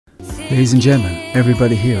Ladies and gentlemen,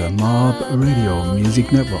 everybody here at Mob Radio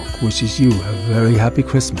Music Network wishes you a very happy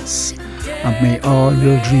Christmas and may all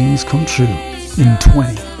your dreams come true in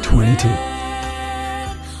 2022.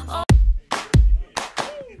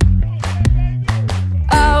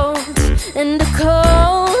 Out in the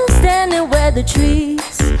cold, standing where the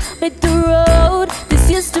trees meet the road.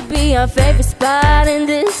 This used to be our favorite spot in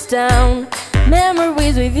this town.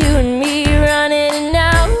 Memories with you and me running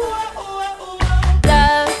out.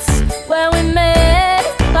 That's where we met,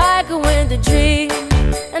 like a winter dream.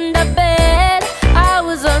 And I bet I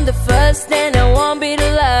was on the first and I won't be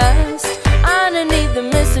the last. Underneath the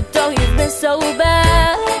mistletoe, you've been so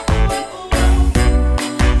bad.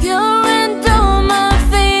 You're into my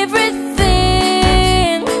favorite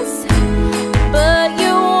things, but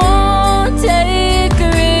you won't take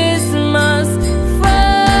Christmas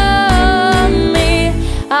from me.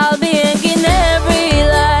 I'll be hanging every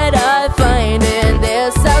light I find in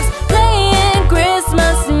this house, playing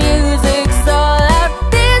Christmas music so loud.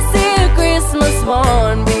 This year Christmas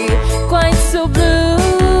won't be quite so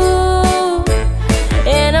blue,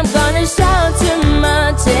 and I'm gonna shout too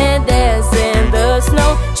much and dance in the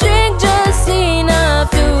snow. Drink just enough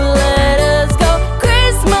to let us go.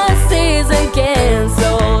 Christmas isn't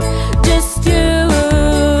cancelled, just you.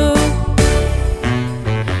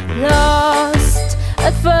 Lost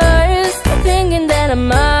at first, thinking that I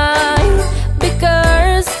might be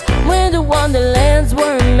cursed when the wonderlands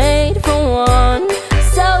weren't made for one.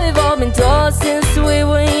 So we've all been told since we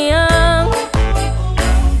were young.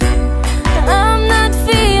 I'm not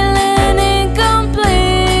feeling incomplete.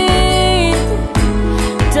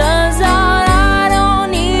 Turns out I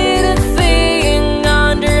don't need a thing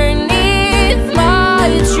underneath my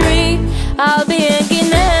tree. I'll be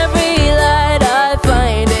hanging every light I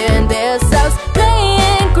find in this house,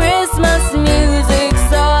 playing Christmas music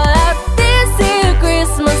so loud. This year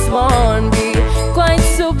Christmas won't be quite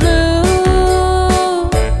so blue,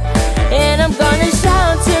 and I'm gonna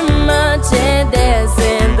shout too much and dance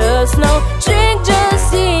in the snow. Drink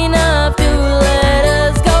just enough to let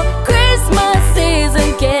us go. Christmas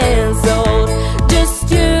isn't cancelled, just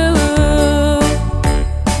you.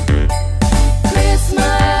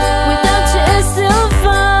 Christmas without you is still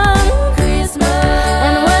fun. Christmas,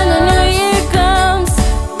 and when the new year comes,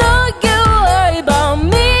 don't you worry about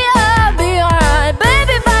me, I'll be alright,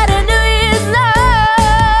 baby, by the New Year's night.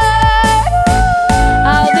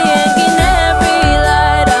 I'll be hanging every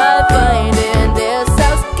light I find in this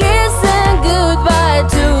house, kissing goodbye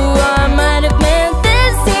to our might have meant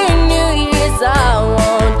this year New Year's. I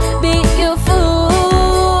won't be your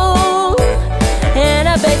fool, and I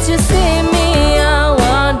bet you see me out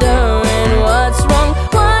wondering what's wrong,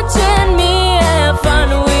 watching me have fun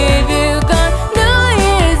with you gone. New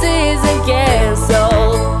Year's isn't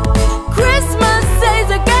cancelled, Christmas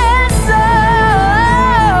isn't cancelled,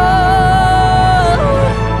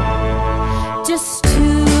 just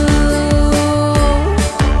you.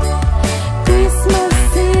 Christmas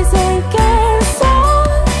isn't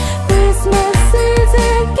cancelled, Christmas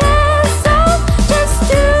isn't cancelled, just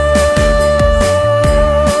you.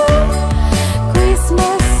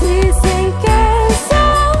 Christmas isn't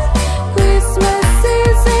cancelled, Christmas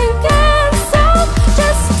isn't cancelled,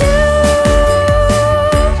 just you.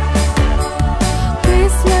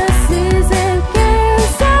 Christmas isn't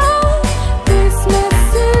cancelled,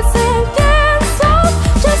 Christmas isn't cancelled,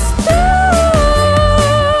 just you.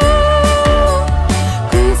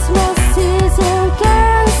 Christmas isn't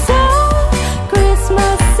cancelled,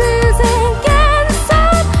 Christmas isn't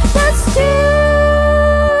cancelled, just you.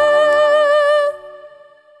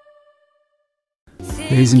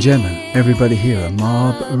 Ladies and gentlemen, everybody here at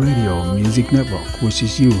Mob Radio Music Network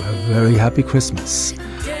wishes you a very happy Christmas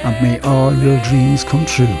and may all your dreams come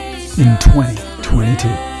true in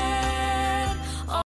 2022.